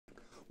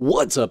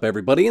What's up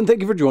everybody, and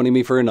thank you for joining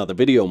me for another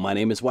video. My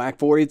name is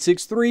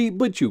Whack4863,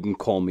 but you can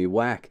call me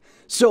Whack.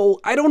 So,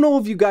 I don't know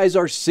if you guys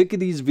are sick of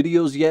these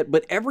videos yet,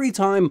 but every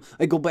time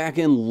I go back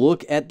and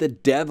look at the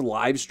dev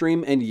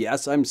livestream, and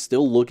yes, I'm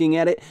still looking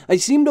at it, I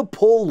seem to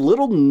pull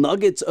little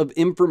nuggets of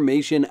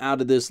information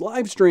out of this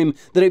livestream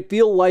that I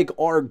feel like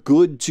are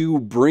good to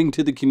bring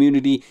to the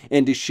community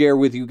and to share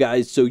with you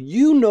guys so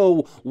you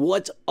know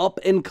what's up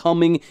and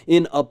coming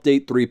in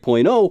Update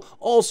 3.0,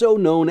 also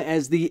known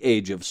as the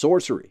Age of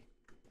Sorcery.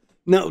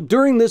 Now,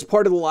 during this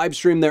part of the live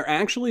stream, they're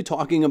actually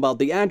talking about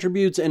the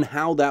attributes and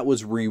how that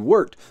was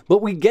reworked,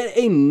 but we get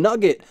a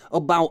nugget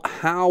about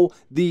how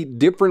the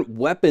different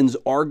weapons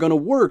are going to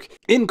work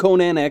in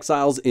Conan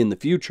Exiles in the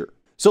future.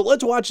 So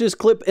let's watch this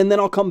clip and then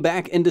I'll come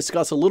back and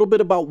discuss a little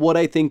bit about what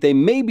I think they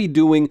may be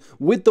doing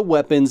with the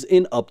weapons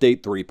in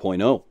Update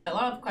 3.0. A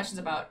lot of questions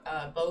about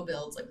bow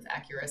builds, like with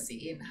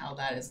accuracy and how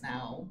that is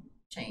now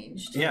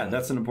changed. Yeah,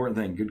 that's an important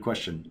thing. Good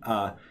question.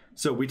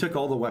 So we took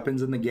all the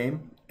weapons in the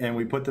game and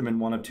we put them in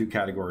one of two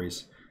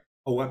categories.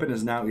 A weapon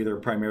is now either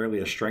primarily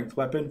a strength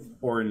weapon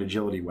or an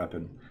agility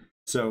weapon.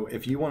 So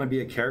if you want to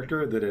be a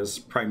character that is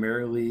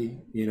primarily,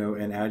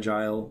 an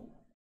agile,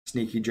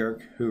 sneaky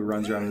jerk who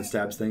runs around and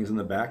stabs things in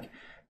the back,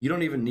 you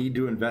don't even need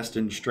to invest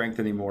in strength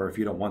anymore if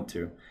you don't want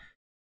to.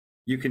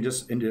 You can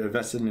just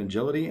invest in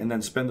agility and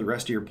then spend the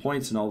rest of your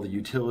points in all the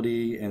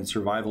utility and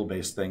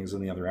survival-based things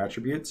and the other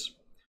attributes.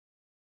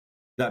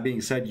 That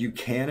being said, you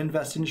can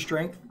invest in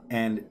strength,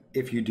 and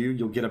if you do,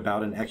 you'll get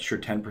about an extra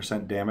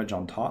 10% damage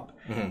on top.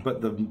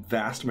 But the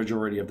vast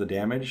majority of the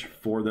damage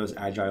for those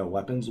agile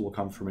weapons will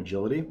come from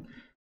agility.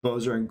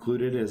 Bows are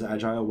included as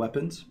agile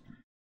weapons,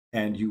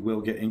 and you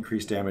will get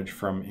increased damage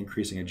from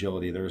increasing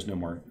agility. There is no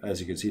more, as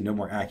you can see, no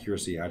more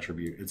accuracy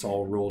attribute. It's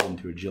all rolled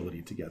into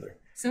agility together.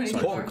 So many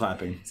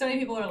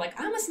people are like,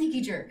 I'm a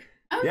sneaky jerk.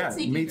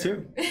 Me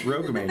too.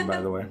 Rogue main,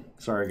 by the way.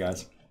 Sorry,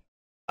 guys.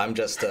 I'm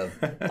just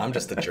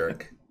a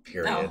jerk.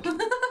 Period. Oh.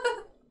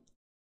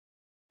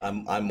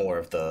 I'm more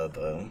of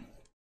the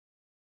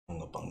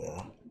unga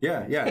bunga.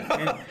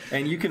 Yeah.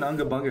 And you can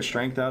unga bunga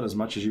strength out as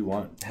much as you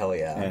want. Hell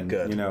yeah. And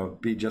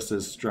good. Be just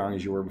as strong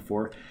as you were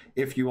before.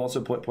 If you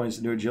also put points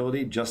into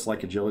agility, just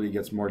like agility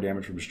gets more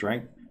damage from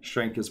strength,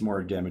 strength gets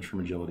more damage from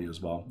agility as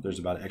well. There's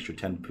about an extra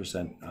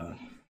 10%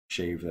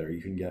 shave there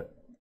you can get.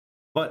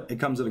 But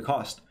it comes at a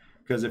cost,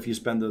 because if you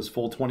spend those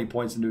full 20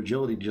 points into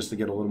agility just to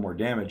get a little more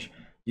damage,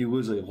 you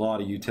lose a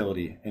lot of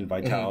utility and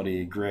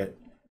vitality, grit.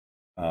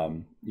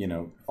 All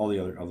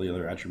the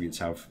other attributes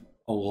have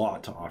a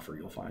lot to offer,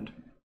 you'll find.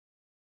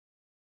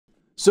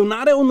 So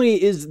not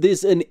only is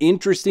this an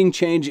interesting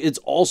change, it's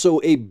also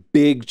a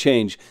big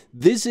change.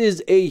 This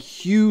is a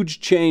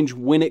huge change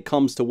when it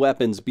comes to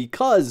weapons,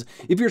 because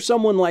if you're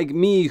someone like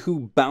me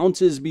who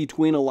bounces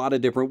between a lot of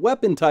different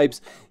weapon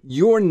types,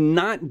 you're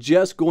not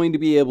just going to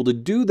be able to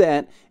do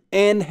that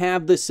and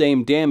have the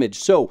same damage.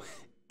 So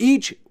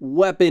each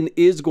weapon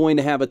is going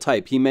to have a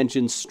type. He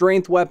mentioned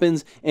strength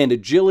weapons and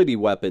agility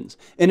weapons.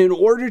 And in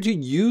order to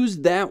use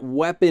that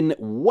weapon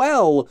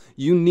well,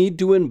 you need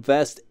to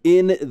invest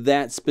in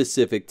that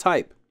specific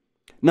type.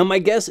 Now, my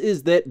guess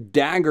is that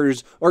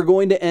daggers are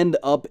going to end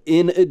up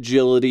in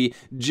agility,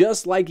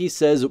 just like he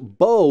says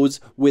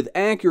bows with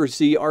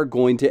accuracy are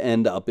going to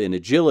end up in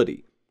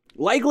agility.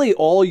 Likely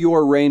all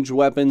your ranged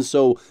weapons,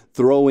 so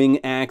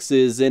throwing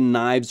axes and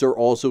knives, are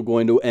also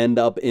going to end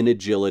up in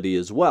agility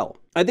as well.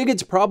 I think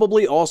it's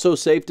probably also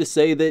safe to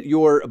say that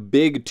your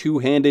big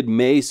two-handed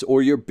mace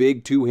or your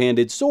big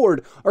two-handed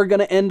sword are going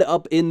to end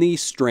up in the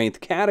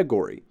strength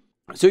category.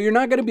 So you're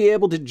not going to be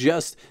able to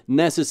just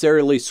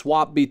necessarily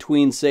swap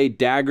between, say,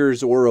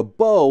 daggers or a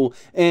bow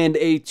and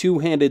a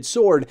two-handed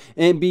sword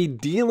and be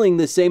dealing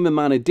the same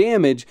amount of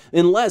damage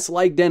unless,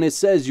 like Dennis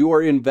says, you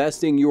are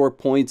investing your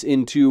points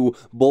into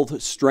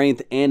both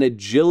strength and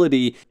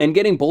agility and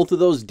getting both of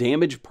those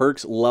damage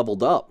perks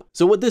leveled up.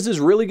 So what this is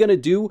really going to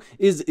do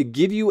is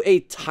give you a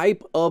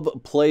type of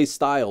play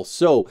style.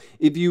 So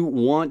if you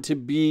want to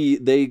be,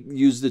 they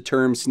use the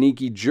term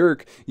sneaky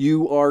jerk,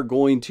 you are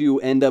going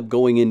to end up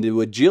going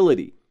into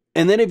agility.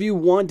 And then if you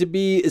want to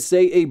be,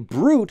 say, a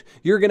brute,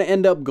 you're going to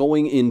end up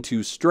going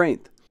into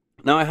strength.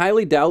 Now, I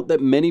highly doubt that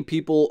many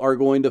people are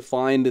going to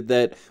find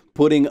that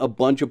putting a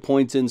bunch of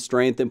points in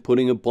strength and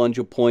putting a bunch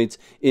of points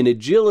in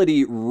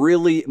agility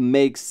really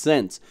makes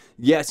sense.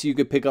 Yes, you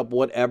could pick up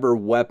whatever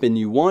weapon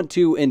you want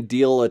to and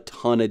deal a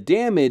ton of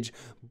damage,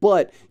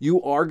 but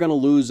you are going to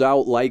lose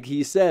out, like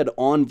he said,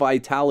 on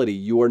vitality.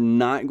 You are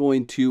not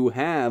going to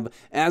have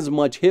as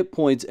much hit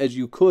points as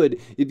you could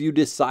if you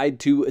decide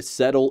to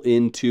settle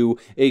into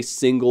a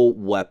single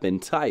weapon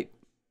type.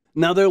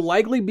 Now, there'll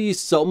likely be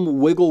some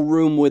wiggle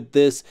room with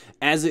this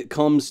as it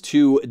comes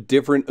to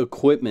different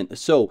equipment.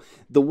 So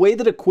the way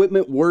that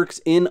equipment works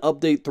in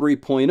Update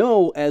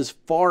 3.0, as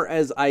far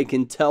as I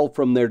can tell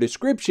from their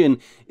description,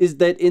 is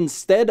that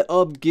instead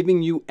of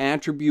giving you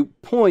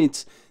attribute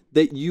points,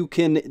 that you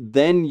can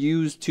then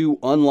use to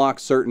unlock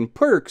certain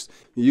perks.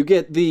 You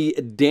get the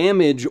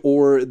damage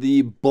or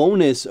the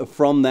bonus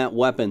from that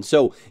weapon.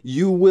 So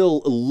you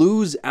will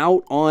lose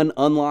out on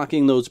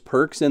unlocking those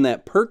perks in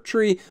that perk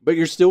tree, but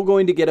you're still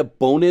going to get a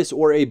bonus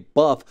or a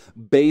buff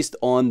based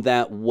on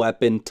that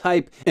weapon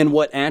type and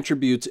what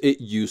attributes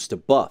it used to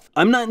buff.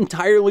 I'm not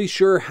entirely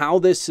sure how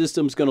this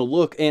system's going to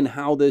look and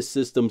how this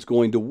system's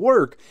going to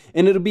work,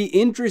 and it'll be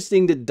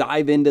interesting to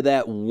dive into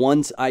that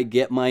once I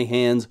get my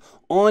hands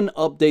on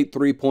update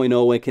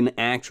 3.0 and can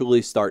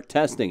actually start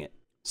testing it.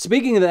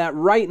 Speaking of that,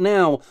 right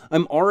now,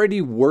 I'm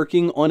already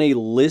working on a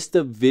list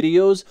of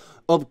videos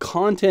of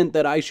content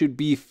that I should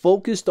be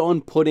focused on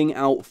putting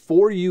out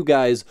for you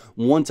guys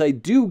once I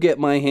do get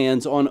my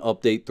hands on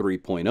update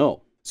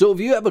 3.0. So if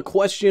you have a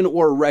question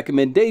or a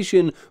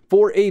recommendation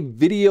for a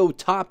video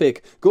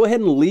topic, go ahead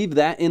and leave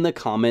that in the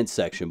comments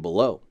section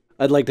below.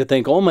 I'd like to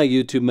thank all my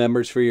YouTube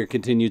members for your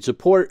continued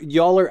support.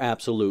 Y'all are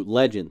absolute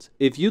legends.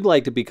 If you'd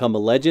like to become a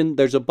legend,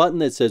 there's a button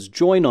that says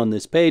join on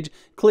this page.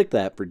 Click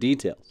that for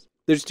details.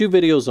 There's 2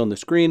 videos on the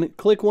screen.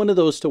 Click one of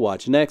those to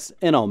watch next,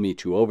 and I'll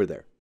meet you over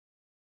there.